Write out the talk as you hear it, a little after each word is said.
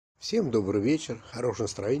Всем добрый вечер, хорошее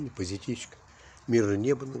настроение, позитивчик, мирное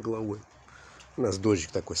небо над головой. У нас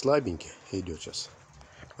дождик такой слабенький идет сейчас.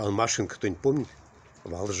 А он машинка, кто-нибудь помнит?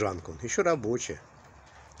 Волжанка, он еще рабочая.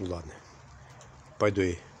 Ну ладно, пойду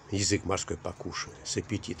и язык морской покушаю с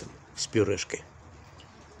аппетитом, с пюрешкой.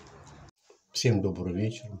 Всем добрый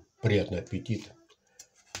вечер, приятный аппетит.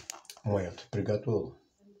 Моя вот приготовил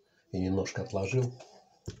и немножко отложил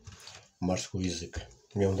морской язык.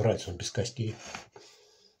 Мне он нравится, он без костей.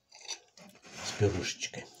 С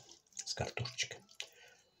пюрешечкой, с картошечкой.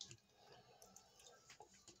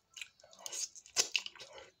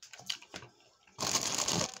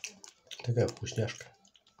 Такая вкусняшка.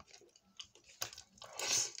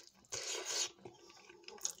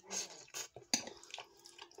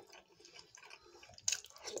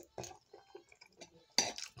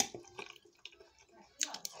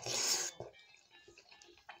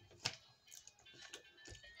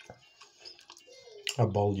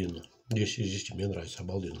 Обалденно. 10 из 10 мне нравится,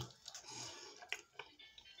 обалденно.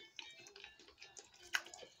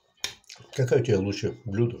 Какая у тебя лучшее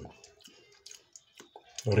блюдо?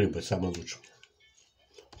 Рыба самая лучшая.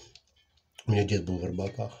 У меня дед был в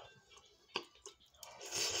рыбаках.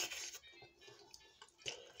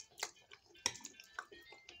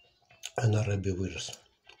 А на рыбе вырос.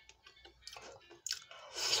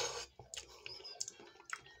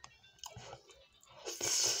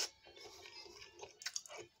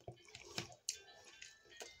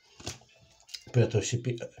 Приятного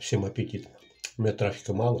всем аппетита. У меня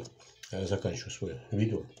трафика мало. Я заканчиваю свое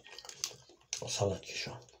видео. Салат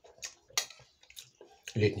еще.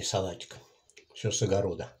 Летний салатик. Все с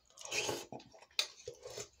огорода.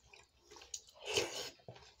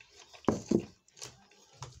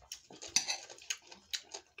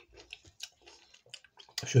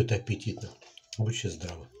 Все это аппетитно. Будьте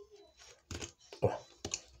здравы. О,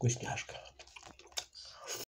 вкусняшка.